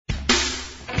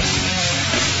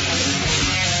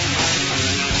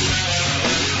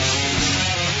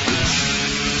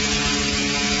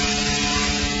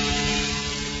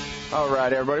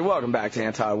right, everybody. Welcome back to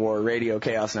Anti-War Radio,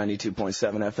 Chaos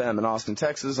 92.7 FM in Austin,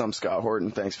 Texas. I'm Scott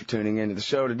Horton. Thanks for tuning into the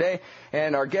show today.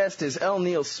 And our guest is L.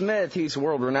 Neil Smith. He's a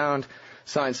world-renowned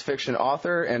science fiction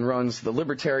author and runs the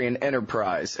Libertarian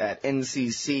Enterprise at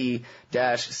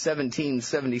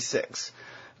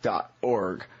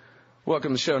ncc-1776.org. Welcome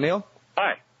to the show, Neil.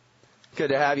 Hi. Good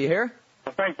to have you here.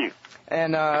 Well, thank you.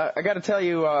 And I got to tell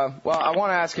you, well, I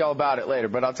want to ask you all about it later,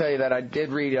 but I'll tell you that I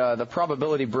did read the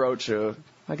Probability Broach,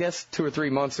 I guess 2 or 3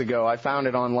 months ago. I found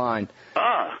it online.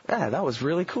 Ah. Yeah, that was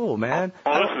really cool, man.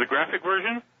 Oh, this is the graphic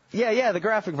version? Yeah, the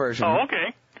graphic version. Oh,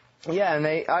 okay. Yeah, and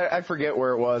I forget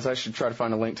where it was. I should try to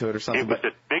find a link to it or something. It was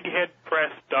at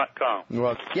bigheadpress.com.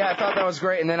 Well, yeah, I thought that was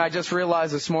great, and then I just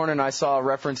realized this morning I saw a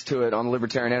reference to it on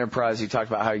Libertarian Enterprise. You talked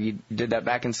about how you did that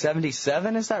back in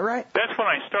 '77, is that right? That's when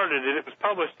I started it. It was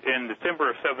published in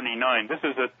December of '79. This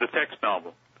is the text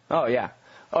novel. Oh, yeah.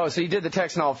 Oh, so you did the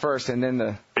text novel first and then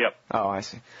the... Yep. Oh, I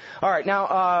see. All right,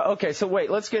 now, okay, so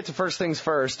wait, let's get to first things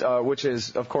first, which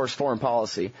is, of course, foreign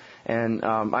policy. And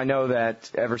I know that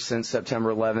ever since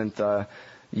September 11th,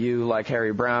 you, like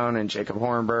Harry Brown and Jacob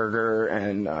Hornberger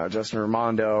and Justin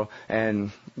Raimondo,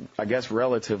 and I guess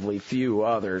relatively few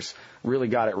others, really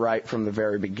got it right from the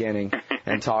very beginning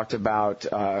and talked about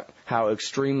how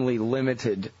extremely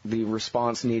limited the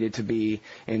response needed to be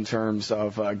in terms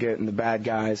of getting the bad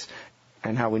guys,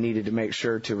 and how we needed to make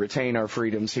sure to retain our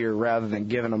freedoms here rather than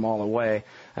giving them all away.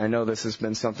 I know this has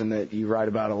been something that you write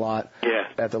about a lot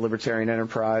at the Libertarian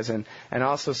Enterprise. And I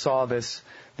also saw this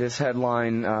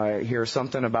headline here,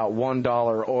 something about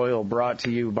 $1 oil brought to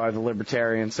you by the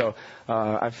Libertarian. So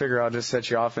I figure I'll just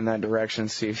set you off in that direction,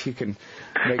 see if you can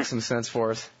make some sense for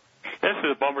us. This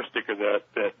is a bumper sticker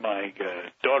that my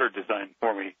daughter designed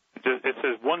for me. It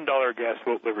says $1 gas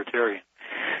vote Libertarian.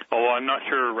 Although I'm not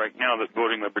sure right now that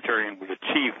voting Libertarian would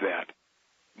achieve that.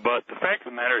 But the fact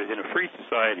of the matter is, in a free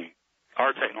society,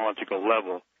 our technological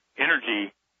level,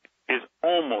 energy is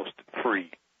almost free.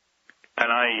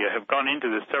 And I have gone into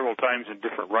this several times in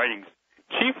different writings,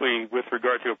 chiefly with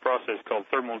regard to a process called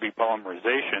thermal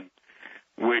depolymerization,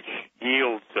 which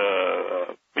yields,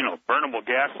 burnable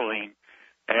gasoline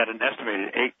at an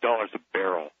estimated $8 a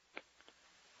barrel.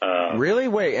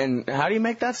 Really? Wait, and how do you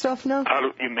make that stuff now? How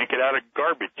do you make it out of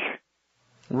garbage?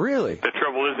 Really? The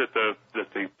trouble is that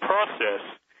the process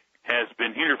has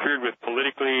been interfered with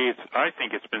politically. I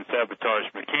think it's been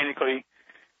sabotaged mechanically.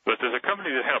 But there's a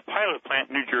company that had a pilot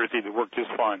plant in New Jersey that worked just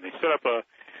fine. They set up an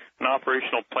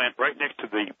operational plant right next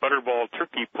to the Butterball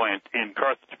turkey plant in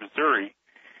Carthage, Missouri.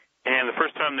 And the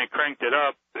first time they cranked it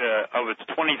up, of its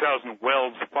 20,000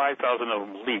 welds, 5,000 of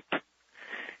them leaked.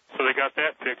 So they got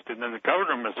that fixed, and then the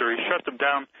governor of Missouri shut them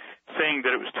down, saying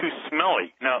that it was too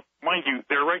smelly. Now, mind you,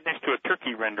 they're right next to a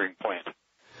turkey rendering plant,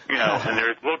 and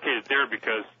they're located there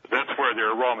because that's where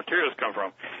their raw materials come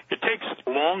from. It takes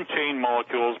long chain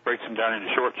molecules, breaks them down into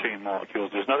short chain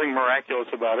molecules. There's nothing miraculous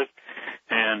about it,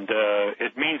 and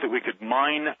it means that we could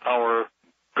mine our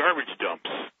garbage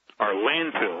dumps, our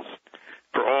landfills,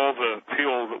 for all the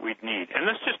fuel that we'd need. And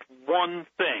that's just one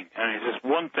thing. It's just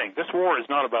one thing. This war is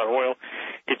not about oil.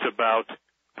 It's about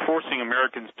forcing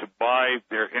Americans to buy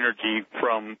their energy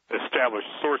from established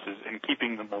sources and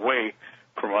keeping them away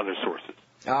from other sources.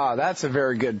 Ah, that's a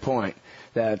very good point.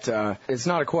 That it's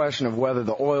not a question of whether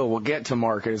the oil will get to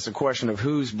market. It's a question of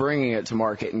who's bringing it to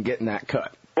market and getting that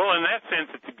cut. Well, in that sense,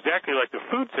 it's exactly like the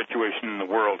food situation in the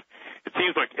world. It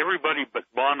seems like everybody but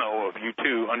Bono of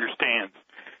U2 understands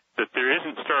that there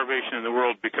isn't starvation in the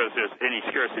world because there's any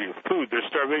scarcity of food. There's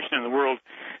starvation in the world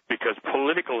because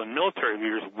political and military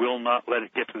leaders will not let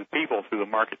it get to the people through the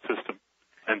market system.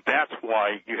 And that's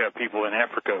why you have people in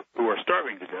Africa who are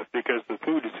starving to death, because the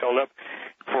food is held up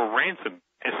for ransom,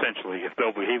 essentially. If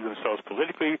they'll behave themselves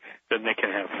politically, then they can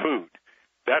have food.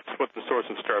 That's what the source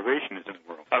of starvation is in the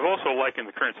world. I've also likened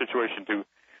the current situation to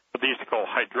what they used to call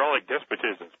hydraulic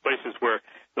despotisms, places where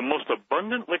the most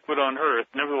abundant liquid on earth,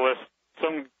 nevertheless,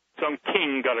 some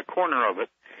king got a corner of it,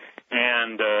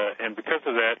 and because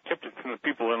of that, kept it from the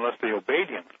people unless they obeyed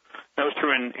him. That was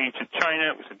true in ancient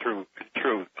China. It was true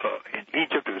in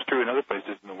Egypt. It was true in other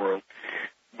places in the world.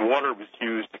 Water was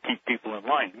used to keep people in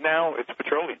line. Now it's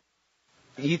petroleum.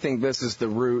 You think this is the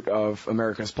root of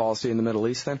America's policy in the Middle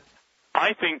East, then?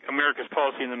 I think America's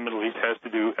policy in the Middle East has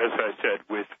to do, as I said,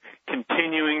 with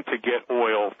continuing to get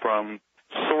oil from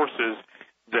sources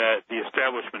that the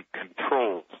establishment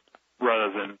controls,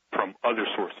 rather than from other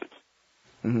sources.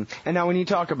 Mm-hmm. And now when you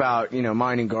talk about,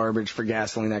 mining garbage for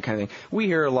gasoline, that kind of thing, we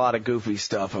hear a lot of goofy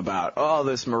stuff about,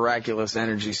 this miraculous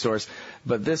energy source.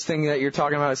 But this thing that you're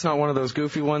talking about, it's not one of those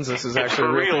goofy ones. This is actually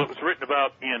for real. Thing? It was written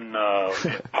about in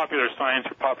Popular Science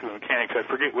or Popular Mechanics, I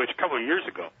forget which, a couple of years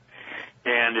ago.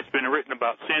 And it's been written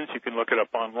about since. You can look it up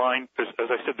online. As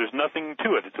I said, there's nothing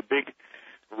to it. It's a big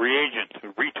reagent, a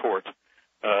retort,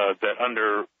 that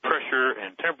under pressure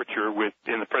and temperature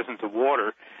in the presence of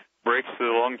water breaks the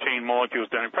long-chain molecules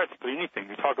down in practically anything.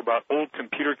 We talk about old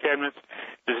computer cabinets.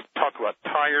 Just talk about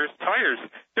tires. Tires,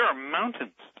 there are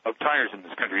mountains of tires in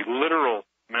this country, literal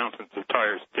mountains of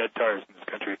tires, dead tires in this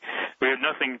country. We have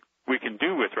nothing we can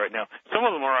do with right now. Some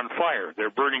of them are on fire.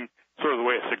 They're burning sort of the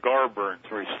way a cigar burns,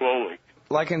 very slowly.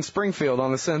 Like in Springfield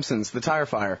on The Simpsons, the tire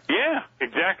fire. Yeah,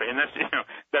 exactly. And that's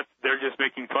they're just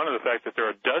making fun of the fact that there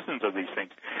are dozens of these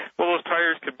things. Well, those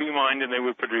tires could be mined and they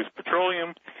would produce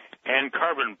petroleum and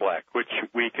carbon black, which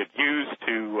we could use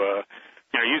to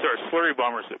use our slurry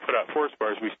bombers that put out forest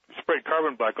fires. We spread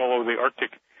carbon black all over the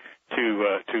Arctic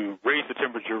to raise the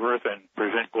temperature of Earth and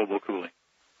prevent global cooling.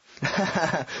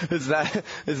 Is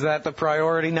that the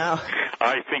priority now?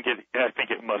 I think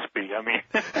it must be. I mean.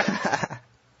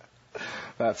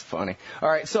 That's funny. All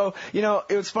right, so,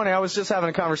 it was funny. I was just having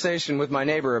a conversation with my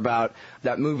neighbor about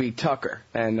that movie Tucker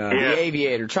and The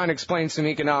Aviator, trying to explain some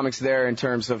economics there in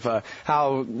terms of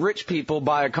how rich people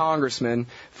buy a congressman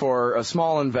for a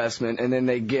small investment, and then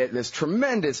they get this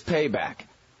tremendous payback.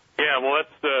 Yeah, well,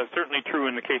 that's certainly true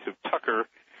in the case of Tucker.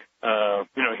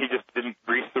 He just didn't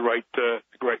grease the right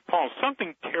palms.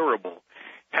 Something terrible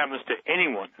happens to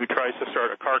anyone who tries to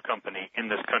start a car company in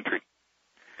this country.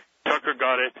 Tucker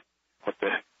got it. What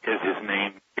the heck is his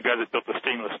name? The guy that built the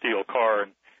stainless steel car.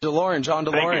 John DeLorean.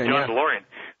 Thank you, John DeLorean.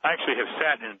 I actually have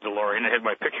sat in a DeLorean. I had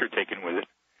my picture taken with it,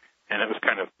 and it was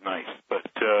kind of nice. But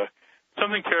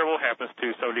something terrible happens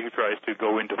to somebody who tries to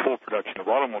go into full production of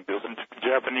automobiles, and the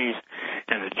Japanese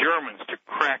and the Germans to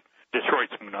crack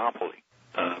Detroit's monopoly.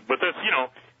 But that's,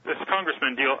 this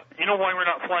congressman deal, you know why we're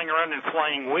not flying around in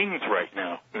flying wings right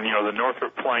now? The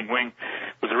Northrop Flying Wing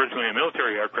was originally a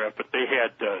military aircraft, but they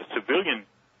had civilian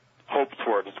hopes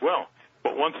for it as well.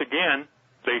 But once again,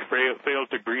 they failed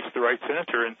to grease the right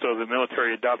senator, and so the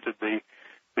military adopted the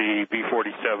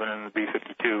B-47 and the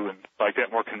B-52 and like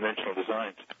that, more conventional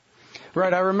designs.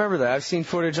 Right, I remember that. I've seen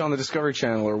footage on the Discovery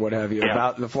Channel or what have you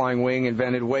about the flying wing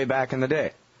invented way back in the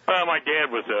day. Well, my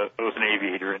dad was an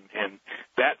aviator, and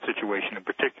that situation in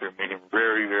particular made him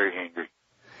very, very angry.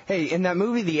 Hey, in that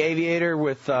movie, The Aviator,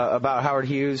 with about Howard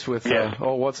Hughes, with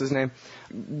what's his name?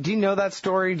 Do you know that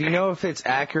story? Do you know if it's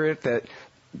accurate that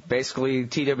basically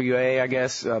TWA, I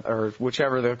guess, or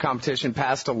whichever the competition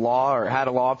passed a law or had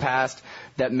a law passed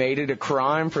that made it a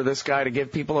crime for this guy to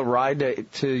give people a ride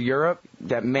to Europe,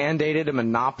 that mandated a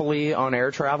monopoly on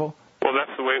air travel? Well,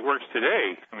 that's the way it works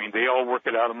today. I mean, they all work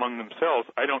it out among themselves.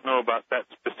 I don't know about that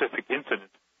specific incident.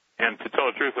 And to tell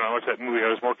the truth, when I watched that movie, I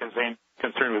was more concerned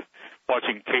with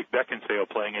watching Kate Beckinsale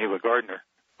playing Ava Gardner.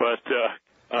 But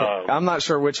I'm not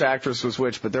sure which actress was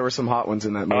which, but there were some hot ones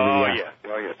in that movie. Oh, yes.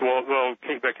 Well,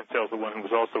 Kate Beckinsale is the one who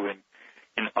was also in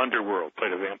Underworld,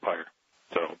 played a vampire.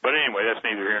 So, but anyway, that's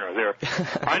neither here nor there.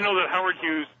 I know that Howard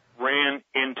Hughes ran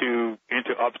into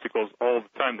obstacles all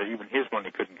the time that even his money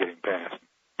couldn't get him past.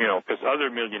 Because other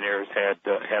millionaires had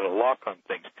a lock on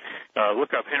things.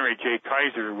 Look up Henry J.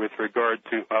 Kaiser with regard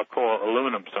to Alcoa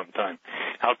aluminum sometime.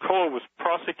 Alcoa was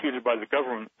prosecuted by the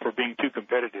government for being too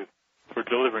competitive, for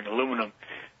delivering aluminum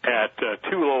at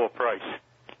too low a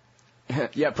price.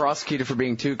 Yeah, prosecuted for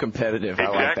being too competitive.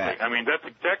 Exactly. I like that. I mean, that's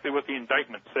exactly what the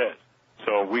indictment says.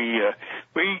 So we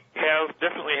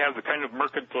definitely have the kind of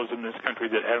mercantilism in this country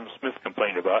that Adam Smith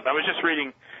complained about. I was just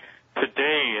reading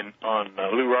today on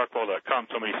LouRockwell.com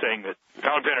somebody saying that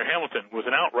Alexander Hamilton was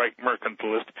an outright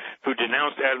mercantilist who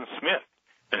denounced Adam Smith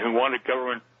and who wanted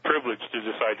government privilege to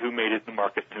decide who made it in the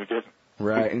market and who didn't.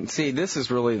 Right, and see, this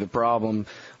is really the problem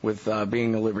with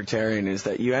being a libertarian, is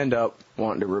that you end up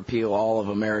wanting to repeal all of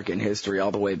American history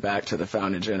all the way back to the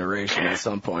founding generation at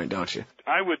some point, don't you?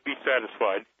 I would be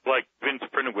satisfied, like Vince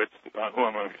Prinowitz, who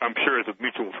I'm sure is a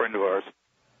mutual friend of ours,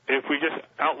 if we just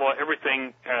outlaw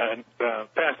everything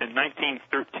passed in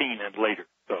 1913 and later.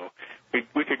 So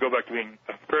we could go back to being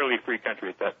a fairly free country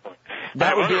at that point.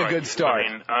 That would be a good start.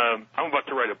 I mean, I'm about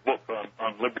to write a book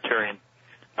on libertarian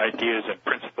ideas and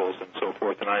principles and so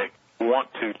forth, and I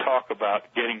want to talk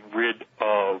about getting rid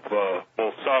of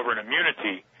both sovereign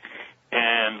immunity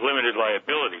and limited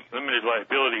liability. Limited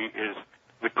liability is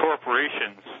the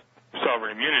corporation's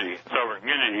sovereign immunity. Sovereign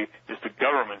immunity is the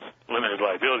government's limited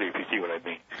liability, if you see what I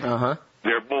mean. Uh-huh.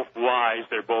 They're both lies.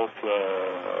 They're both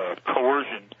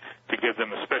coercion to give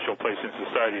them a special place in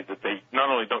society that they not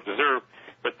only don't deserve,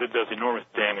 but that does enormous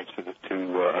damage to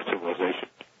a civilization.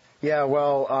 Yeah,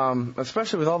 well,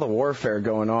 especially with all the warfare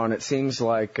going on, it seems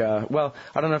like, I don't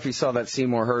know if you saw that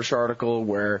Seymour Hersh article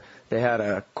where they had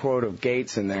a quote of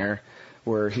Gates in there,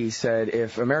 where he said,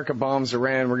 if America bombs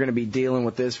Iran, we're going to be dealing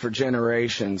with this for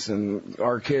generations, and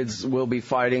our kids will be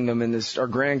fighting them in this, our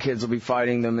grandkids will be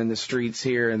fighting them in the streets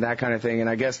here, and that kind of thing. And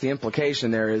I guess the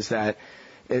implication there is that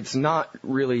it's not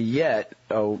really yet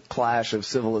a clash of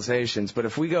civilizations, but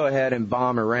if we go ahead and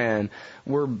bomb Iran,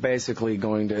 we're basically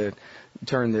going to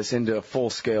turn this into a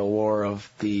full-scale war of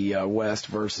the West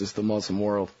versus the Muslim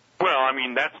world. Well, I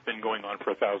mean, that's been going on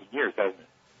for 1,000 years, hasn't it?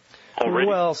 Already.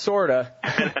 Well, sorta.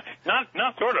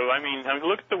 not sort of. I mean,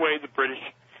 look at the way the British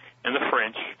and the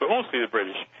French, but mostly the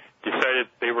British, decided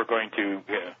they were going to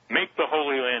make the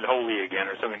Holy Land holy again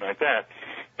or something like that.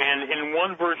 And in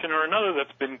one version or another,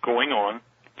 that's been going on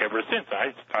ever since.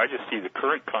 I just see the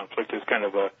current conflict as kind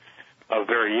of a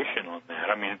variation on that.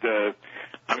 I mean,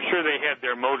 I'm sure they had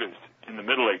their motives in the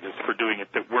Middle Ages for doing it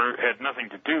that had nothing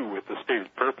to do with the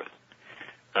stated purpose.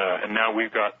 And now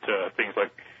we've got things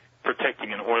like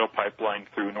protecting an oil pipeline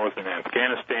through northern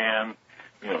Afghanistan,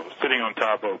 sitting on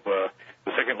top of the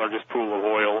second largest pool of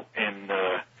oil in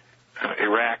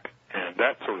Iraq, and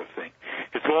that sort of thing.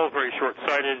 It's all very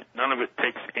short-sighted. None of it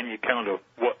takes any account of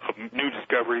new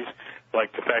discoveries,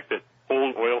 like the fact that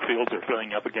old oil fields are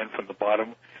filling up again from the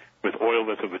bottom with oil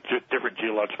that's of a different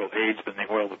geological age than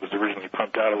the oil that was originally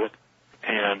pumped out of it,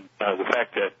 and the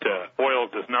fact that oil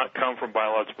does not come from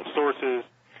biological sources.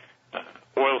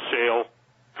 Oil shale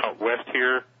out west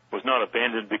here was not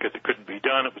abandoned because it couldn't be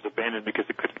done. It was abandoned because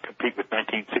it couldn't compete with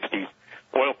 1960s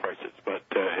oil prices, but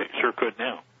it sure could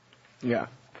now. Yeah.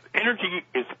 Energy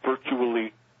is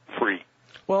virtually free.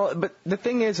 Well, but the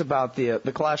thing is about the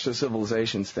Clash of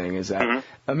Civilizations thing is that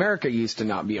America used to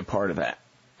not be a part of that,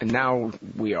 and now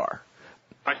we are.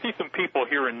 I see some people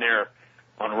here and there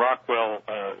on Rockwell,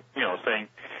 saying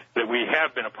that we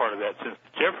have been a part of that since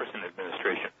the Jefferson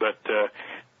administration, but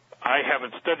I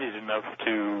haven't studied enough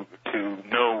to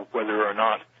know whether or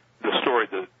not the story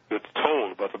that's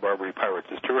told about the Barbary pirates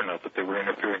is true or not, that they were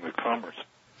interfering with commerce.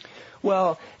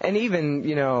 Well, and even,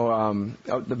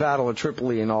 the Battle of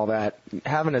Tripoli and all that,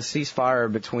 having a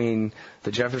ceasefire between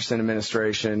the Jefferson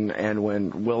administration and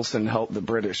when Wilson helped the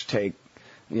British take,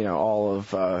 all of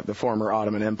the former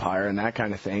Ottoman Empire and that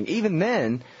kind of thing, even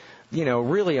then,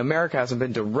 really America hasn't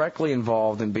been directly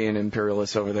involved in being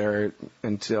imperialist over there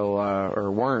until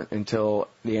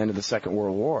the end of the Second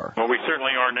World War. Well, we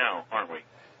certainly are now, aren't we?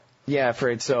 Yeah,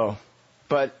 afraid so.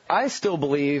 But I still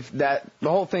believe that the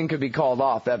whole thing could be called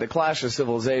off, that the Clash of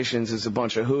Civilizations is a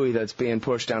bunch of hooey that's being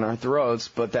pushed down our throats,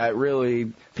 but that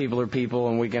really people are people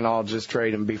and we can all just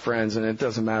trade and be friends, and it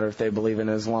doesn't matter if they believe in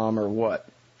Islam or what.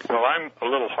 Well, I'm a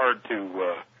little hard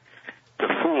to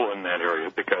fool in that area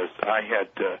because I had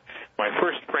my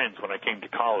first friends when I came to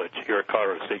college here at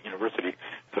Colorado State University.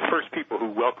 The first people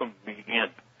who welcomed me in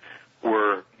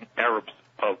were Arabs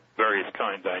of various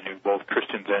kinds. I knew both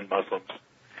Christians and Muslims.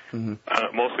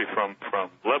 Mostly from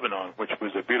Lebanon, which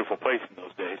was a beautiful place in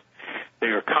those days. They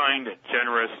were kind and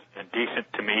generous and decent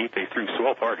to me. They threw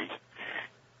swell parties.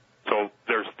 So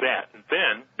there's that. And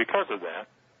then, because of that,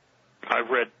 I've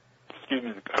read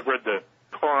the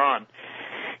Quran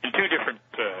in two different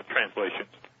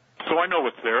translations. So I know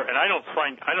what's there, and I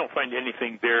don't find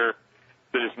anything there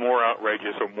that is more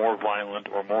outrageous or more violent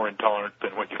or more intolerant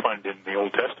than what you find in the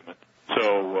Old Testament.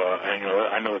 So,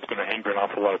 I know it's going to anger an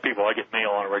awful lot of people. I get mail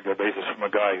on a regular basis from a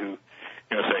guy who,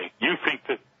 saying, you think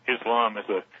that Islam is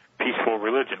a peaceful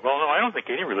religion. Well, no, I don't think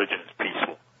any religion is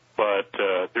peaceful. But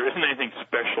there isn't anything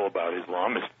special about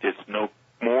Islam. It's no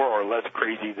more or less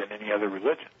crazy than any other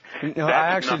religion.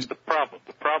 That's not the problem.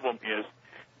 The problem is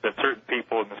that certain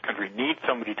people in this country need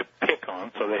somebody to pick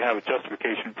on, so they have a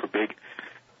justification for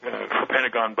for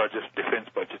Pentagon budgets, defense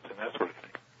budgets, and that sort of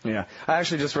thing. Yeah. I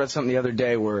actually just read something the other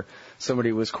day where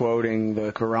somebody was quoting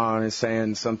the Quran as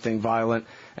saying something violent,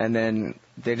 and then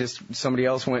somebody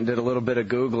else went and did a little bit of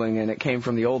Googling, and it came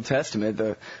from the Old Testament.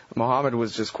 Muhammad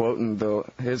was just quoting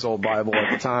his old Bible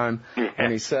at the time,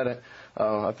 and he said it.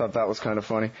 I thought that was kind of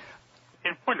funny.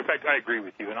 In point of fact, I agree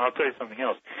with you, and I'll tell you something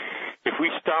else. If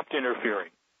we stopped interfering,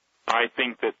 I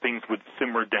think that things would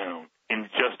simmer down in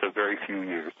just a very few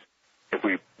years. If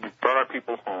we brought our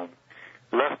people home,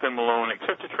 left them alone,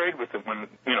 except to trade with them when,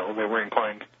 they were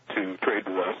inclined to trade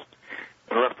with us,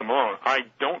 and left them alone. I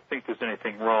don't think there's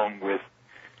anything wrong with,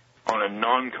 on a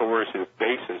non-coercive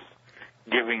basis,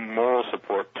 giving moral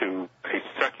support to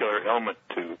a secular element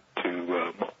to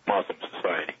Muslim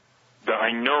society.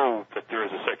 I know that there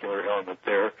is a secular element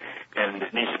there, and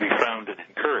it needs to be found and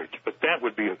encouraged, but that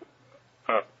would be a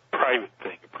private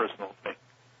thing, a personal thing.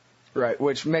 Right,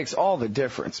 which makes all the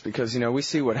difference because, we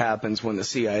see what happens when the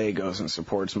CIA goes and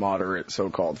supports moderate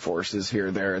so-called forces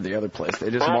here, there, or the other place. They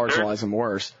just marginalize them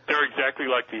worse. They're exactly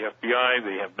like the FBI.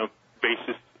 They have no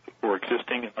basis for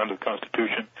existing under the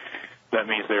Constitution. That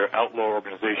means they're outlaw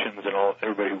organizations, and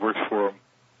everybody who works for them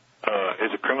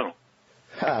is a criminal.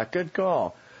 Good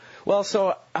call. Well,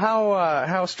 so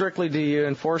how strictly do you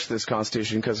enforce this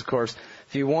Constitution? Because, of course,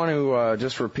 if you want to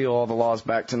just repeal all the laws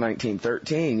back to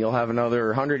 1913, you'll have another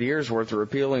 100 years worth of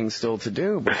repealing still to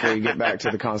do before you get back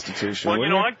to the Constitution. Well,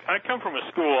 I come from a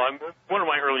school. One of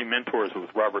my early mentors was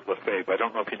Robert Lefebvre. I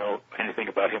don't know if you know anything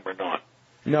about him or not.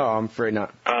 No, I'm afraid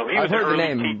not. I've heard the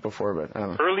name before, but I don't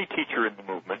know. Early teacher in the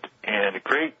movement and a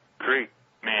great, great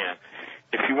man.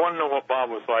 If you want to know what Bob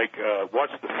was like,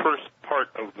 watch the first part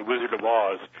of The Wizard of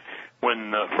Oz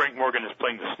when Frank Morgan is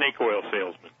playing the snake oil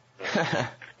salesman.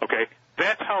 Okay?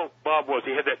 That's how Bob was.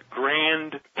 He had that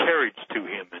grand carriage to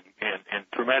him and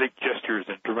dramatic gestures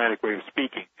and dramatic way of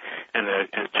speaking. And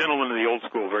a gentleman of the old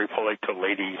school, very polite to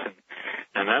ladies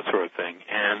and that sort of thing.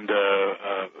 And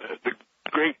the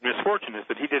great misfortune is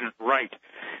that he didn't write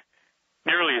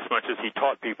nearly as much as he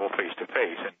taught people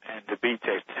face-to-face. And to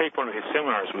take one of his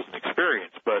seminars was an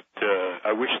experience, but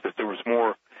I wish that there was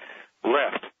more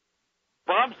left.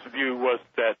 Bob's view was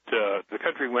that the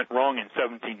country went wrong in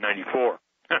 1794.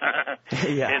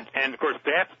 Yeah. And, of course,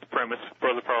 that's the premise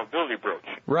for the Probability Broach.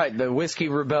 Right, the Whiskey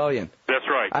Rebellion. That's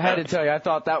right. I had to tell you, I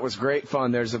thought that was great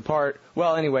fun. There's a part,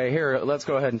 well, anyway, here, let's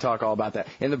go ahead and talk all about that.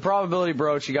 In the Probability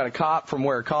Broach, you got a cop from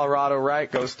where, Colorado, right?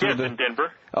 Goes through in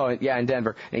Denver. Oh, yeah, in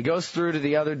Denver. And he goes through to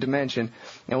the other dimension,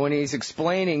 and when he's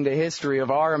explaining the history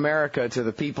of our America to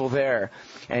the people there,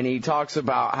 and he talks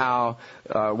about how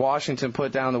Washington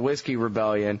put down the Whiskey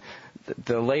Rebellion,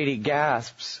 the lady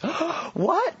gasps,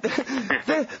 "What?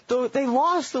 They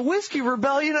lost the Whiskey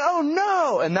Rebellion? Oh,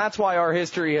 no!" And that's why our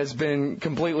history has been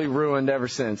completely ruined ever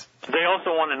since. They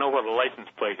also want to know what a license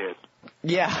plate is.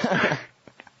 Yeah.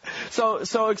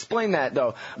 So explain that,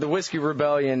 though, the Whiskey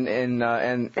Rebellion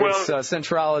and its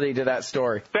centrality to that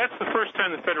story. That's the first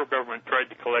time the federal government tried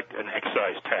to collect an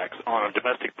excise tax on a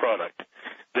domestic product.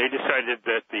 They decided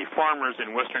that the farmers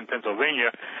in western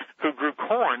Pennsylvania who grew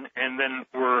corn and then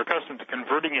were accustomed to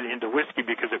converting it into whiskey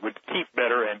because it would keep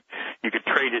better and you could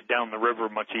trade it down the river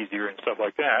much easier and stuff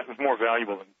like that. It was more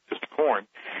valuable than just corn.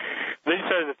 They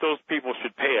decided that those people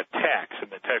should pay a tax, and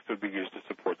the tax would be used to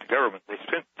support the government. They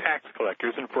sent tax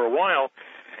collectors, and for a while,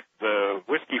 the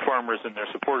whiskey farmers and their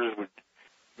supporters would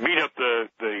beat up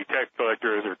the tax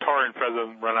collectors or tar and feather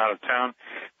them, run out of town.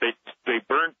 They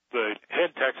burnt the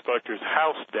head tax collector's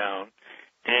house down,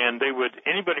 and they would,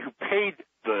 anybody who paid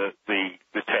the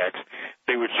tax,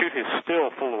 they would shoot his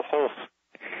still full of holes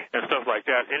and stuff like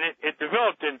that. And it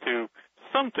developed into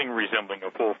something resembling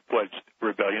a full-fledged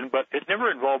rebellion, but it never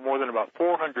involved more than about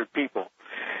 400 people.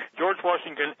 George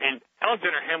Washington and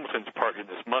Alexander Hamilton's part in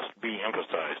this must be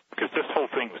emphasized, because this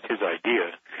whole thing was his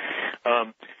idea.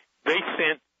 They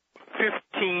sent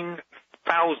 15,000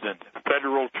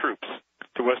 federal troops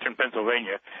to western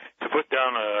Pennsylvania to put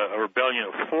down a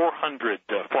rebellion of 400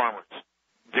 farmers.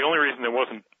 The only reason there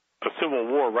wasn't a civil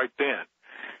war right then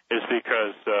is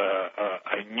because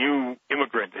a new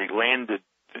immigrant, a landed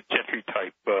gentry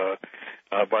type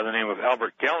by the name of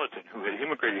Albert Gallatin, who had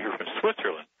immigrated here from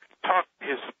Switzerland, talked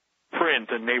his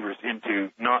friends and neighbors into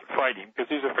not fighting because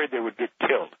he was afraid they would get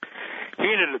killed. He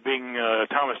ended up being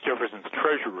Thomas Jefferson's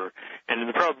treasurer, and in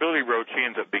the Probability Broach, he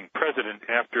ends up being president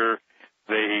after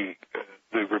the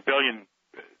rebellion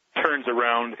turns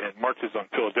around and marches on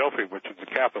Philadelphia, which is the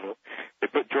capital. They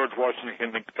put George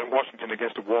Washington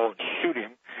against a wall and shoot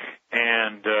him,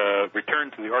 and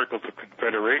return to the Articles of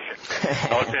Confederation.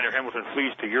 Alexander Hamilton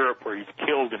flees to Europe, where he's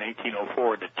killed in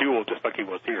 1804 in a duel, just like he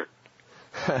was here.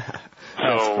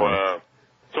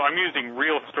 So I'm using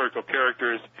real historical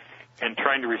characters and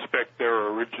trying to respect their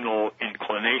original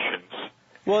inclinations.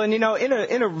 Well, and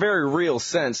in a very real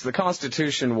sense, the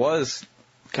Constitution was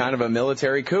kind of a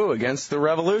military coup against the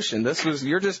revolution.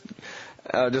 You're just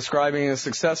describing a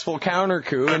successful counter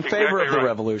coup in favor of the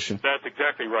revolution. That's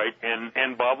exactly right.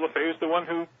 And Bob Lefebvre is the one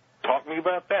who taught me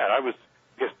about that. I was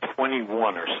just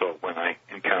 21 or so when I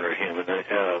encountered him,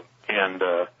 and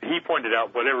he pointed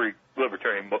out what every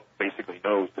libertarian basically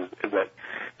knows is that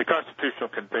the Constitutional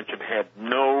Convention had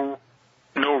no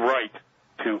right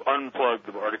to unplug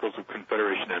the Articles of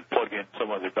Confederation and plug in some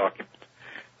other document.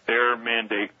 Their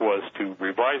mandate was to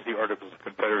revise the Articles of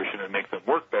Confederation and make them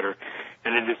work better,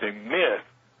 and it is a myth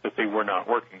that they were not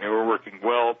working. They were working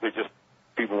well.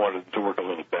 People wanted them to work a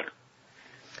little better.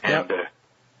 And yep.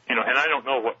 And I don't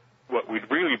know what we'd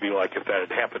really be like if that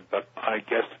had happened, but I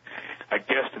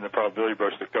guessed in the Probability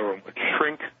Broach the government would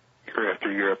shrink year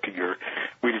after year after year.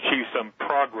 We'd achieve some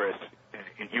progress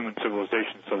in human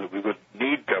civilization so that we wouldn't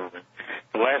need government.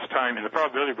 The last time in the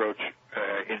Probability Broach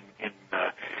in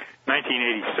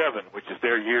 1987, which is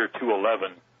their year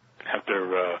 211,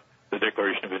 after the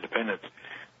Declaration of Independence.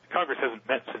 Congress hasn't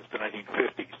met since the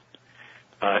 1950s.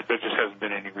 There just hasn't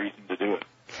been any reason to do it.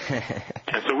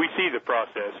 And so we see the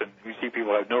process, and we see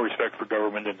people have no respect for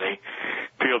government, and they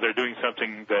feel they're doing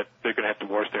something that they're going to have to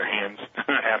wash their hands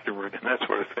afterward, and that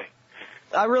sort of thing.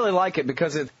 I really like it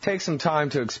because it takes some time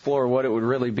to explore what it would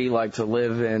really be like to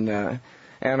live in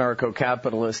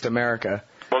anarcho-capitalist America.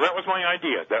 Well, that was my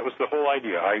idea. That was the whole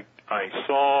idea. I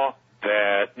saw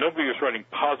that nobody was writing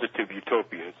positive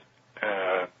utopias.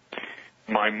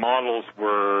 My models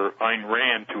were Ayn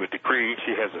Rand to a degree.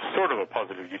 She has a sort of a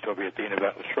positive utopia at the end of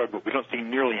Atlas Shrugged, but we don't see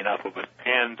nearly enough of it.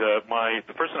 And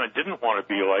the person I didn't want to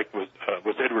be like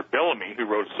was Edward Bellamy, who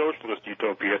wrote a socialist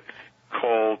utopia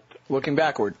called Looking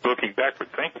Backward. Looking Backward.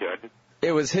 Thank you.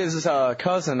 It was his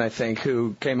cousin, I think,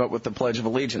 who came up with the Pledge of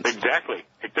Allegiance. Exactly.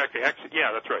 Actually,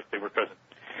 yeah, that's right. They were cousins.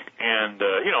 And,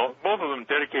 both of them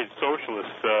dedicated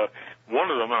socialists.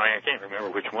 One of them, I can't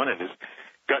remember which one it is,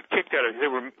 got kicked out of,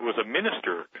 was a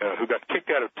minister who got kicked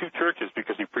out of 2 churches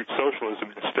because he preached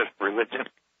socialism instead of religion.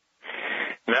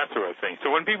 And that sort of thing.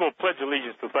 So when people pledge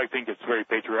allegiance to the flag, think it's very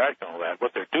patriotic and all that,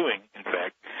 what they're doing, in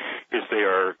fact, is they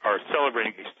are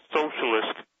celebrating a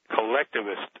socialist,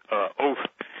 collectivist oath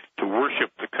to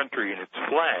worship the country and its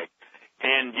flag.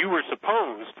 And you were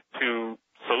supposed to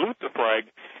salute the flag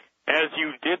as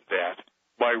you did that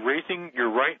by raising your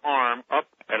right arm up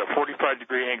at a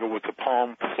 45-degree angle with the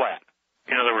palm flat.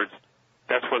 In other words,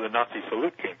 that's where the Nazi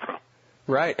salute came from.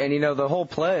 Right, and the whole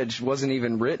pledge wasn't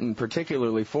even written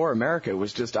particularly for America. It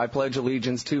was just, I pledge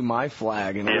allegiance to my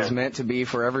flag, and it was meant to be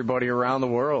for everybody around the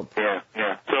world. Yeah.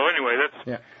 So anyway,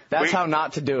 that's how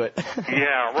not to do it.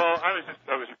 Yeah, well,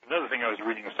 another thing I was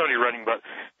reading, a study writing about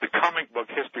the comic book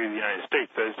history of the United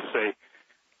States. That is to say,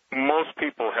 most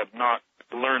people have not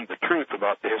learned the truth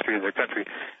about the history of their country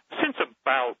since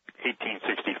about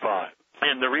 1865.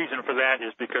 And the reason for that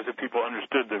is because if people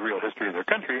understood the real history of their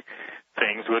country,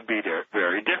 things would be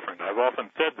very different. I've often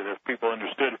said that if people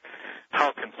understood how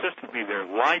consistently they're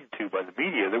lied to by the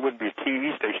media, there wouldn't be a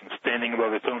TV station standing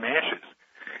above its own ashes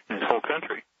in this whole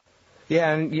country.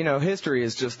 Yeah, and, history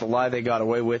is just the lie they got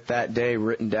away with that day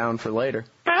written down for later.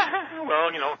 Well,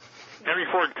 Henry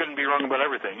Ford couldn't be wrong about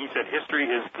everything. He said history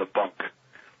is the bunk.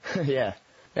 Yeah.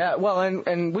 Yeah, well,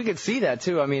 and we could see that,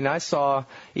 too. I mean, I saw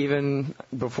even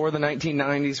before the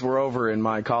 1990s were over in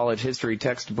my college history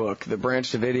textbook, the Branch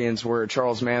Davidians were a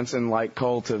Charles Manson-like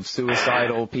cult of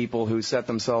suicidal people who set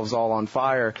themselves all on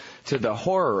fire, to the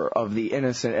horror of the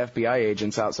innocent FBI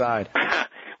agents outside.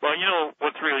 Well,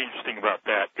 what's really interesting about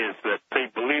that is that they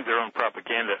believe their own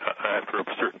propaganda after a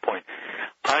certain point.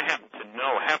 I happened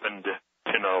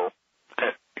to know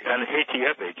an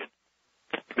ATF agent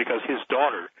because his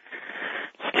daughter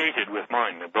skated with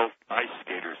mine. They're both ice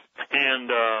skaters. And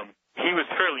he was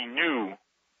fairly new.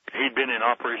 He'd been in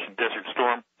Operation Desert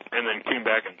Storm and then came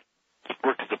back and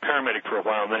worked as a paramedic for a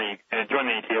while. And then he joined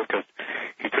the ATF because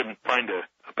he couldn't find a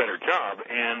better job.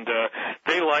 And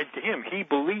they lied to him. He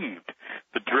believed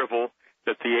the drivel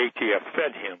that the ATF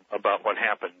fed him about what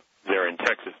happened there in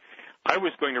Texas. I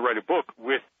was going to write a book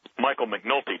with Michael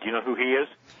McNulty. Do you know who he is?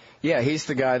 Yeah, he's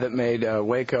the guy that made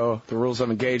Waco, The Rules of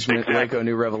Engagement, exactly. Waco,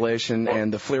 New Revelation, and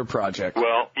the FLIR Project.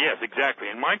 Well, yes, exactly.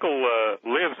 And Michael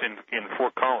lives in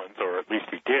Fort Collins, or at least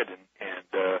he did,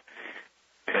 and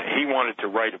he wanted to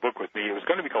write a book with me. It was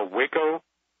going to be called Waco,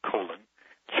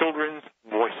 Children's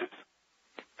Voices.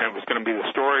 And it was going to be the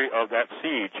story of that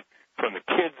siege from the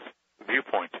kids'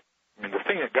 viewpoint. I mean, the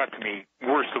thing that got to me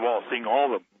worst of all, seeing all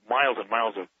the miles and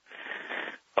miles of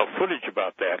footage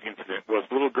about that incident, was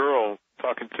a little girl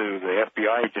talking to the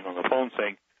FBI agent on the phone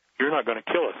saying, "You're not going to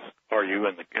kill us, are you?"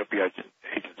 And the FBI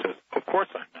agent says, "Of course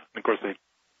I'm not." And of course they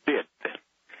did then.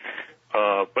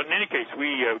 But in any case,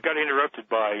 we got interrupted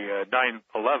by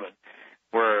 9/11,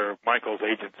 where Michael's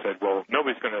agent said, "Well, no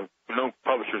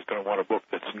publisher's going to want a book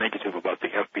that's negative about the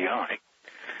FBI."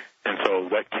 And so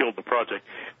that killed the project,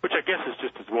 which I guess is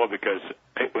just as well because,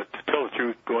 to tell the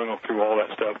truth, going through all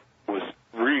that stuff was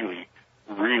really,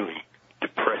 really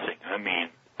depressing. I mean,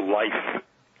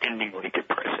 life-endingly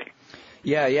depressing.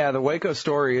 Yeah, the Waco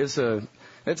story it's a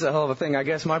hell of a thing. I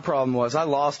guess my problem was I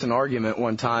lost an argument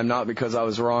one time, not because I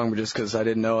was wrong, but just because I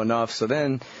didn't know enough. So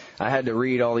then I had to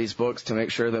read all these books to make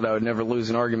sure that I would never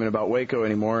lose an argument about Waco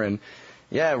anymore. And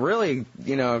yeah, really,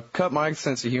 cut my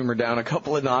sense of humor down a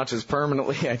couple of notches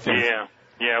permanently, I think.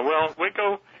 Yeah. Well,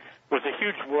 Waco was a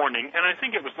huge warning, and I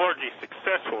think it was largely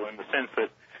successful in the sense that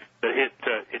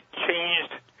it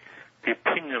changed the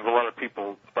opinion of a lot of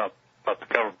people about the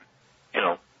government.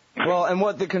 Well, and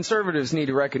what the conservatives need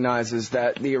to recognize is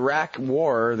that the Iraq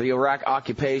war, the Iraq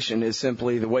occupation, is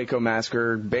simply the Waco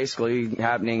massacre, basically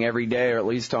happening every day or at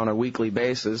least on a weekly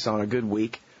basis on a good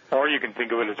week. Or you can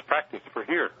think of it as practice for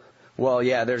here. Well,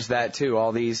 yeah, there's that too.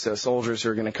 All these soldiers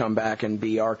are going to come back and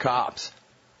be our cops.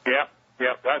 Yeah,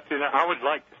 that's it. I would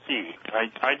like to see.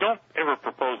 I don't ever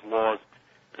propose laws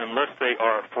unless they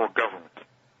are for government,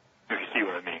 if you see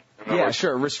what I mean. Yeah,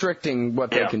 sure, restricting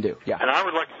what they can do. Yeah. And I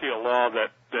would like to see a law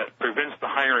that prevents the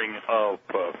hiring of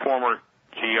former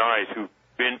GIs who've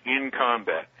been in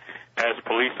combat as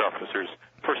police officers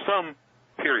for some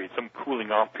period, some cooling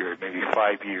off period, maybe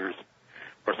 5 years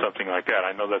or something like that.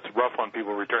 I know that's rough on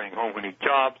people returning home who need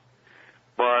jobs,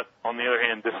 but on the other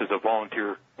hand, this is a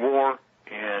volunteer war,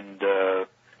 and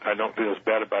I don't feel as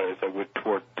bad about it as I would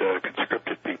toward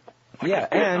conscripted people. Yeah,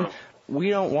 and we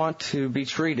don't want to be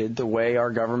treated the way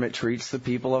our government treats the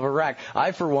people of Iraq.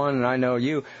 I, for one, and I know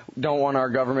you, don't want our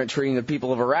government treating the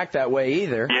people of Iraq that way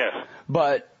either. Yes.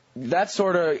 But that's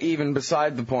sort of even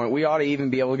beside the point. We ought to even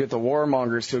be able to get the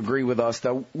warmongers to agree with us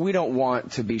that we don't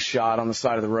want to be shot on the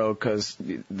side of the road because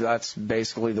that's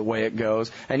basically the way it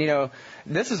goes. And, you know,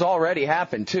 this has already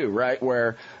happened, too, right,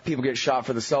 where people get shot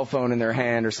for the cell phone in their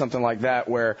hand or something like that,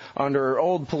 where under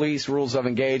old police rules of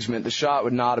engagement, the shot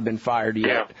would not have been fired yet.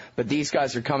 Yeah. But these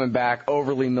guys are coming back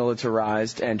overly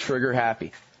militarized and trigger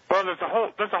happy. Well, there's a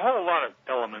whole lot of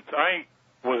elements. I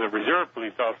was a reserve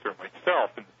police officer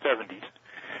myself in the 70s.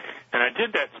 And I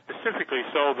did that specifically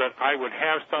so that I would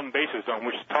have some basis on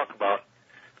which to talk about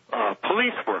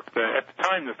police work. At the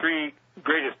time, the three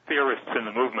greatest theorists in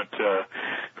the movement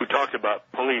who talked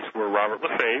about police were Robert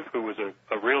Lefebvre, who was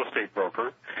a real estate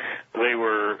broker. They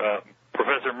were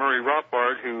Professor Murray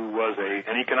Rothbard, who was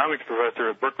an economics professor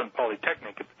at Brooklyn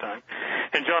Polytechnic at the time,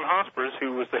 and John Hospers,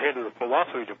 who was the head of the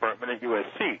philosophy department at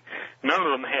USC. None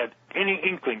of them had any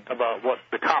inkling about what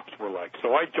the cops were like.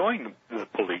 So I joined the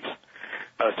police.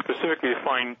 Specifically to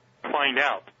find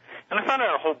out. And I found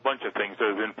out a whole bunch of things that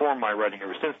have informed my writing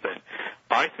ever since then.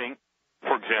 I think,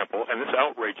 for example, and this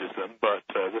outrages them, but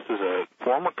this is a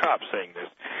former cop saying this,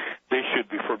 they should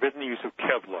be forbidden the use of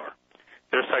Kevlar.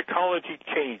 Their psychology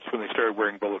changed when they started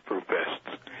wearing bulletproof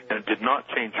vests, and it did not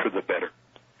change for the better.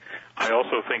 I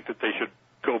also think that they should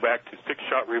go back to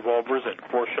 6-shot revolvers and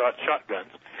 4-shot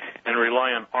shotguns and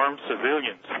rely on armed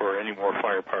civilians for any more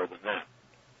firepower than that.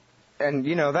 And,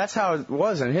 you know, that's how it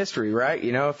was in history, right?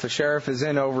 You know, if the sheriff is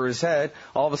in over his head,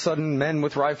 all of a sudden men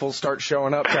with rifles start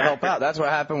showing up to help out. That's what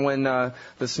happened when the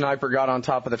sniper got on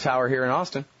top of the tower here in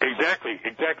Austin.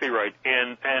 Exactly right.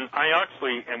 And I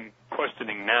actually am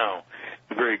questioning now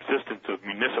the very existence of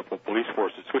municipal police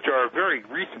forces, which are a very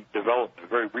recent development, a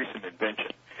very recent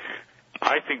invention.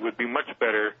 I think it would be much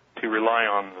better to rely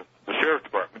on the sheriff's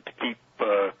department to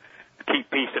keep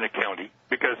peace in a county,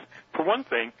 because, for one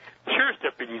thing, sheriff's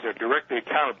deputies are directly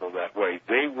accountable that way.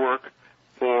 They work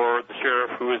for the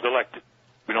sheriff who is elected.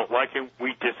 We don't like him,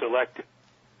 we diselect him.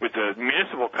 With the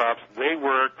municipal cops, they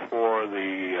work for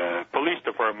the police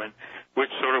department, which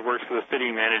sort of works for the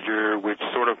city manager, which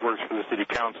sort of works for the city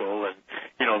council, and,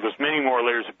 you know, there's many more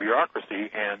layers of bureaucracy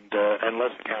and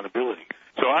less accountability.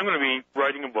 So I'm going to be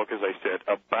writing a book, as I said,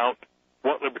 about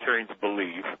what libertarians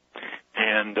believe,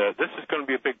 and this is going to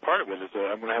be a big part of it.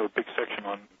 I'm going to have a big section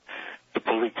on the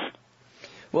police.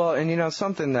 Well, and, you know,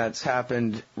 something that's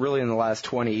happened really in the last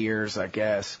 20 years, I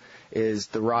guess, is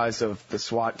the rise of the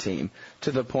SWAT team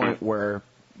to the point where,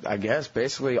 I guess,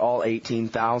 basically all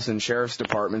 18,000 sheriff's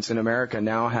departments in America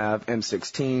now have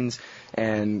M16s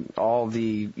and all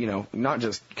the, you know, not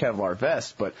just Kevlar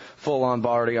vests, but full-on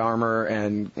body armor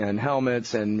and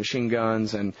helmets and machine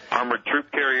guns and armored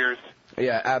troop carriers.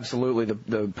 Yeah, absolutely.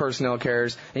 The personnel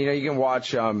carriers. And, you know, you can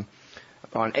watch on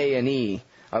A&E.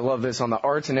 I love this on the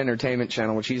Arts and Entertainment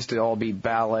Channel, which used to all be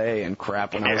ballet and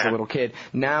crap when I was a little kid.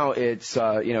 Now it's,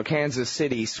 you know, Kansas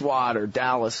City SWAT or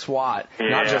Dallas SWAT.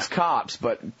 Not just cops,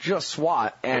 but just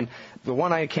SWAT. And the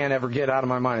one I can't ever get out of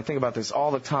my mind, I think about this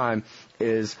all the time,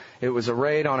 is it was a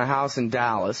raid on a house in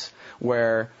Dallas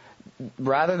where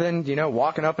rather than, you know,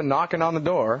 walking up and knocking on the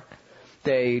door,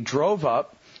 they drove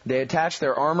up. They attached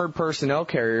their armored personnel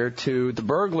carrier to the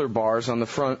burglar bars on the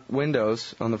front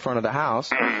windows on the front of the house,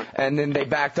 and then they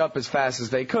backed up as fast as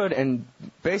they could and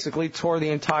basically tore the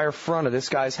entire front of this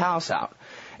guy's house out.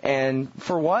 And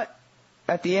for what?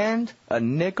 At the end, a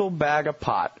nickel bag of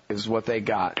pot is what they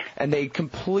got. And they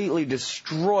completely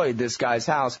destroyed this guy's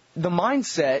house. The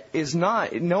mindset is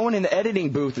not, no one in the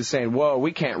editing booth is saying, whoa,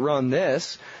 we can't run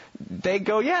this. They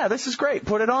go, yeah, this is great,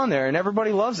 put it on there, and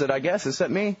everybody loves it, I guess,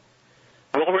 except me.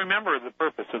 Well, remember the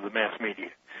purpose of the mass media.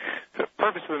 The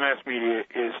purpose of the mass media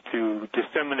is to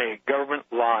disseminate government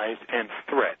lies and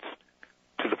threats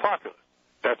to the populace.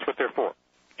 That's what they're for,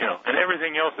 and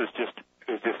everything else is just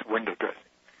window dressing.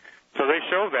 So they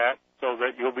show that so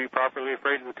that you'll be properly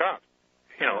afraid of the cops.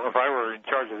 If I were in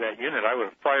charge of that unit, I would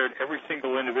have fired every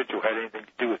single individual who had anything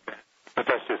to do with that. But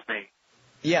that's just me.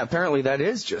 Yeah, apparently that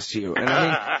is just you. And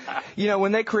I mean,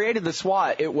 when they created the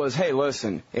SWAT, it was, hey,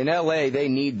 listen, in L.A. they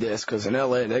need this because in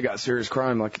L.A. they got serious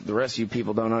crime like the rest of you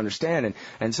people don't understand.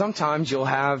 And sometimes you'll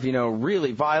have,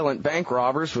 really violent bank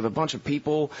robbers with a bunch of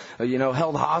people,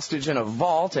 held hostage in a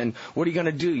vault. And what are you going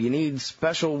to do? You need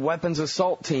special weapons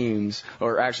assault teams.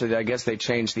 Or actually, I guess they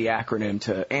changed the acronym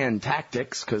to AND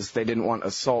Tactics because they didn't want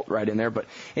assault right in there. But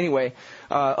anyway,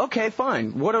 okay,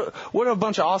 fine. What do a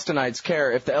bunch of Austinites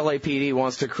care if the LAPD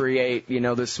wants to create,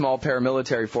 this small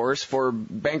paramilitary force for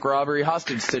bank robbery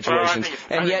hostage situations?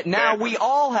 And yet now we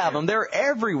all have them. They're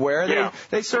everywhere. Yeah.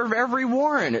 They serve every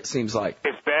warrant, it seems like.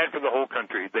 It's bad for the whole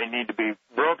country. They need to be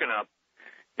broken up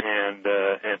and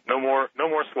no more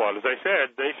SWAT. As I said,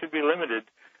 they should be limited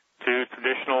to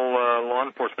traditional law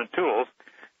enforcement tools.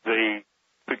 The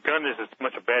gun is as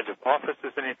much a badge of office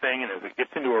as anything, and if it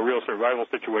gets into a real survival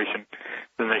situation,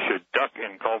 then they should duck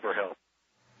and call for help.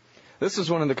 This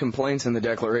is one of the complaints in the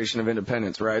Declaration of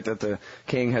Independence, right, that the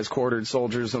king has quartered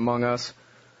soldiers among us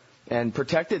and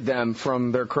protected them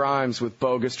from their crimes with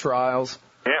bogus trials.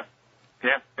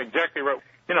 Yeah, exactly right.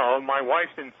 My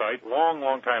wife's insight,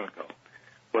 long time ago,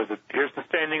 was that here's the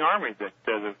standing army that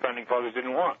the founding fathers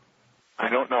didn't want. I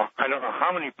don't know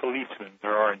how many policemen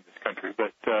there are in this country,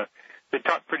 but they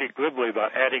talked pretty glibly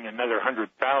about adding another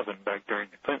 100,000 back during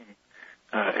the Clinton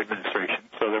administration.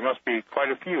 So there must be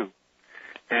quite a few.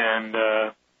 And,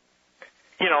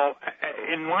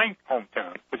 in my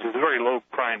hometown, which is a very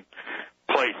low-crime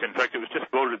place, in fact, it was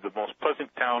just voted the most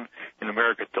pleasant town in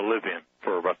America to live in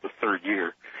for about the third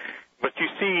year. But you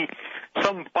see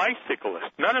some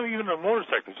bicyclist, not even a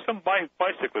motorcyclist, some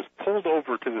bicyclist pulled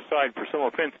over to the side for some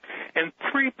offense, and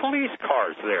 3 police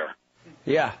cars there.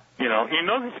 Yeah.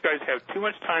 These guys have too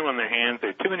much time on their hands, they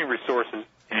have too many resources,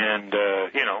 and,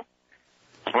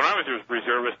 when I was a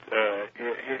reservist,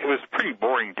 it was pretty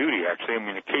boring duty, actually. I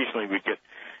mean, occasionally we'd get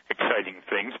exciting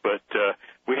things, but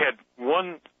we had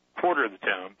one quarter of the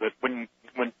town that when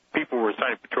people were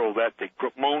assigned to patrol that, they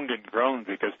moaned and groaned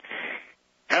because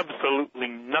absolutely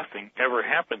nothing ever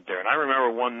happened there. And I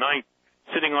remember one night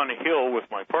sitting on a hill with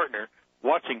my partner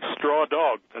watching straw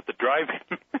dogs at the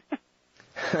drive-in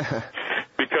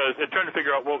and trying to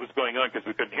figure out what was going on because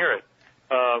we couldn't hear it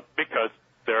because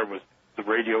the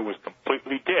radio was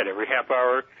completely dead. Every half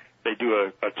hour they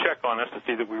do a check on us to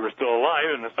see that we were still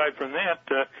alive, and aside from that,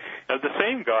 the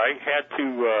same guy had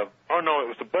to, it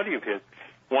was a buddy of his.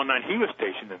 One night he was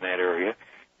stationed in that area,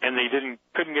 and they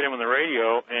couldn't get him on the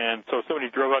radio, and so somebody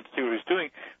drove out to see what he was doing.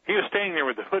 He was standing there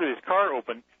with the hood of his car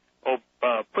open,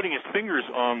 putting his fingers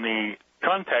on the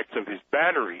contacts of his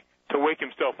battery to wake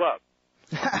himself up.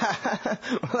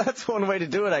 Well, that's one way to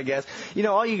do it, I guess.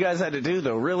 All you guys had to do,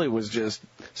 though, really was just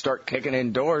start kicking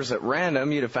in doors at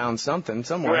random. You'd have found something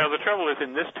somewhere. Well, the trouble is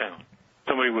in this town,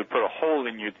 somebody would put a hole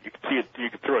in you. You could see it. You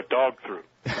could throw a dog through.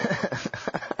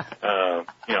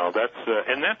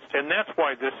 That's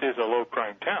why this is a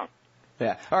low-crime town.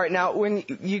 Yeah. All right. Now, when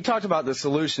you talked about the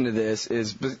solution to this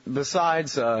is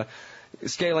besides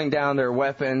scaling down their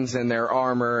weapons and their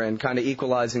armor and kind of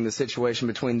equalizing the situation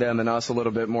between them and us a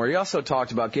little bit more. You also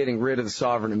talked about getting rid of the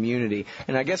sovereign immunity.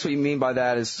 And I guess what you mean by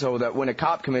that is so that when a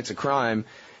cop commits a crime,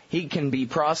 he can be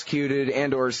prosecuted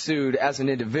and or sued as an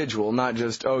individual, not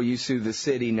just, you sue the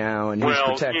city now and he's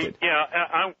protected.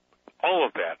 Yeah, all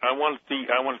of that. I want to see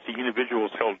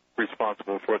individuals held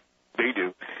responsible for what they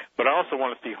do, but I also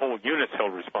want to see whole units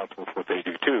held responsible for what they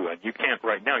do too. And you can't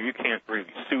really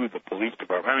sue the police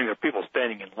department. I mean, there are people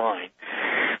standing in line,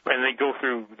 and they go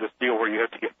through this deal where you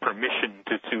have to get permission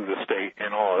to sue the state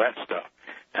and all of that stuff.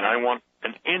 And I want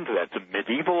an end to that. It's a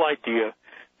medieval idea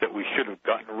that we should have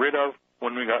gotten rid of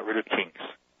when we got rid of kings.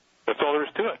 That's all there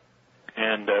is to it.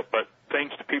 And but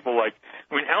thanks to people like,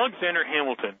 Alexander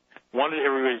Hamilton wanted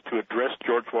everybody to address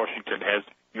George Washington as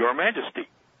Your Majesty.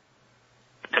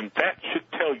 And that should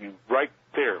tell you right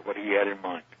there what he had in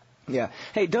mind. Yeah.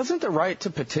 Hey, doesn't the right to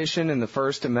petition in the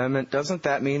First Amendment, doesn't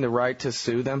that mean the right to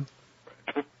sue them?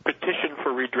 Petition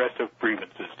for redress of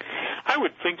grievances. I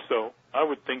would think so.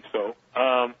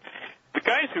 The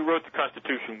guys who wrote the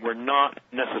Constitution were not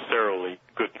necessarily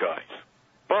good guys,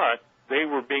 but they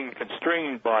were being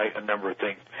constrained by a number of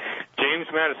things. James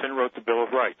Madison wrote the Bill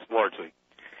of Rights, largely,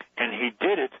 and he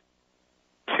did it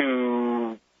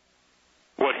to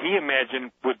what he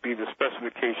imagined would be the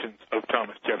specifications of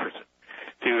Thomas Jefferson.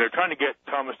 See, they're trying to get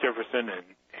Thomas Jefferson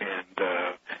and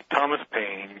Thomas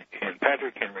Paine and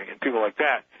Patrick Henry and people like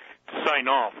that to sign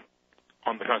off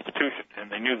on the Constitution,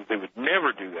 and they knew that they would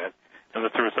never do that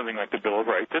unless there was something like the Bill of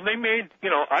Rights. And they made,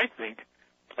 I think,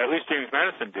 at least James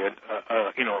Madison did,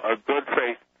 a good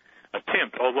faith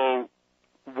attempt, although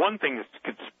one thing that's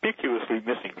conspicuously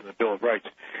missing from the Bill of Rights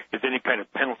is any kind of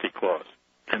penalty clause.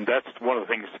 And that's one of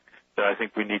the things that I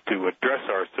think we need to address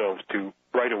ourselves to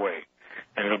right away.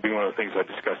 And it'll be one of the things I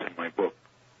discuss in my book.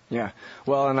 Yeah.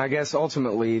 Well, and I guess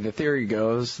ultimately the theory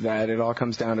goes that it all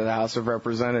comes down to the House of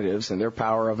Representatives and their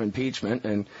power of impeachment,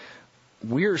 and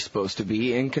we're supposed to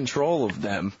be in control of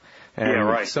them. And yeah,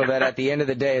 right. So that at the end of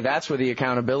the day, that's where the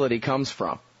accountability comes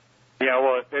from. Yeah,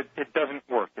 well, it doesn't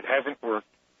work. It hasn't worked,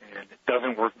 and it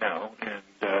doesn't work now.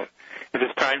 And it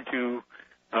is time to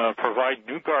provide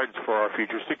new guards for our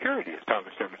future security, as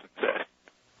Thomas Jefferson said.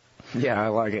 Yeah, I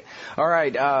like it. All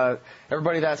right,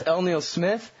 everybody, that's L. Neil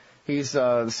Smith. He's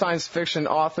the science fiction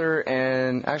author,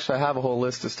 and actually I have a whole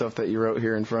list of stuff that you wrote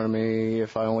here in front of me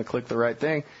if I only click the right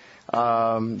thing.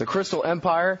 The Crystal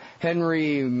Empire,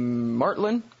 Henry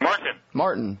Martin.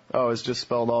 Oh, it's just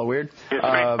spelled all weird.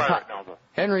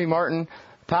 Henry Martin,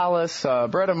 Palace,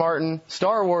 Bretta Martin,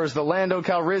 Star Wars, The Lando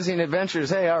Calrissian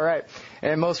Adventures. Hey, all right.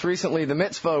 And most recently, The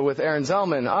Mitzvah with Aaron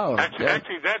Zellman. Oh, actually, I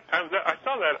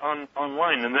saw that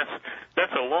online, and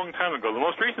that's a long time ago. The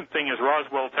most recent thing is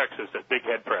Roswell, Texas, at Big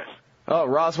Head Press. Oh,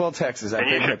 Roswell, Texas, at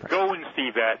Big Head Press. And you should go and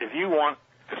see that if you want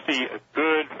to see a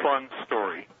good, fun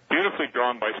story. Beautifully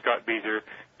drawn by Scott Beezer,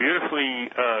 beautifully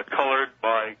colored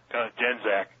by Jen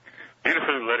Zach,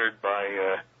 beautifully lettered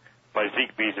by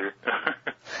Zeke Beezer,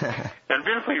 and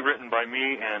beautifully written by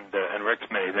me and Rex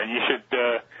May. Then you should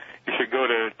go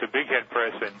to Big Head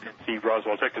Press and see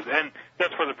Roswell, Texas, and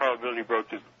that's where the Probability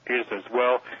Broach is as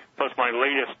well. Plus my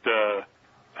latest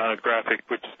graphic,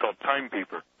 which is called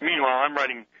Timekeeper. Meanwhile, I'm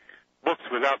writing books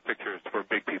without pictures for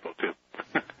big people too.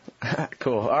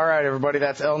 Cool. All right, everybody,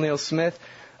 that's L. Neil Smith.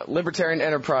 Libertarian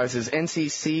Enterprises,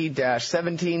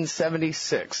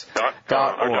 NCC-1776.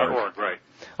 .org, right.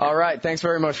 All right, thanks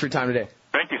very much for your time today.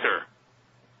 Thank you, sir.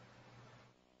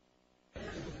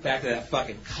 Back to that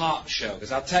fucking cop show,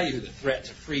 because I'll tell you who the threat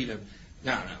to freedom,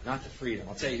 no, not to freedom,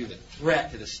 I'll tell you who the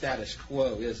threat to the status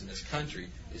quo is in this country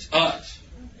is us.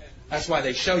 That's why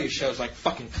they show you shows like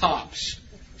fucking Cops.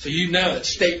 So you know that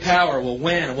state power will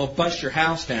win and we'll bust your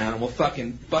house down and we'll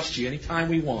fucking bust you anytime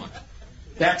we want.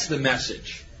 That's the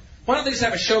message. Why don't they just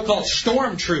have a show called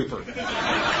Stormtrooper? Or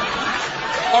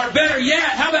better yet,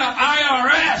 how about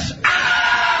IRS?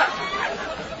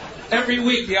 Ah! Every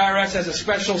week the IRS has a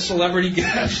special celebrity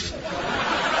guest.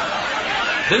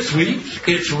 This week,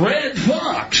 it's Red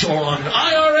Fox on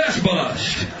IRS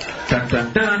Bust. Dun,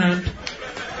 dun, dun, dun.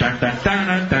 Dun, dun,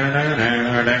 dun, dun,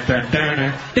 dun, dun, dun,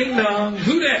 dun. Ding dong.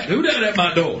 Who that? Who that at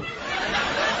my door?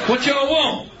 What y'all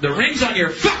want? The ring's on your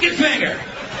fucking finger.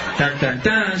 Dun, dun,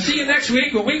 dun. See you next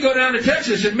week when we go down to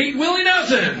Texas and meet Willie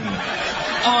Nelson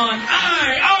on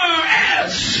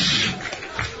IRS.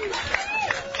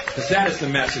 Because that is the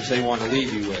message they want to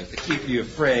leave you with, to keep you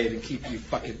afraid and keep you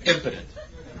fucking impotent.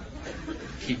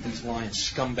 Keep these lying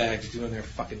scumbags doing their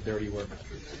fucking dirty work.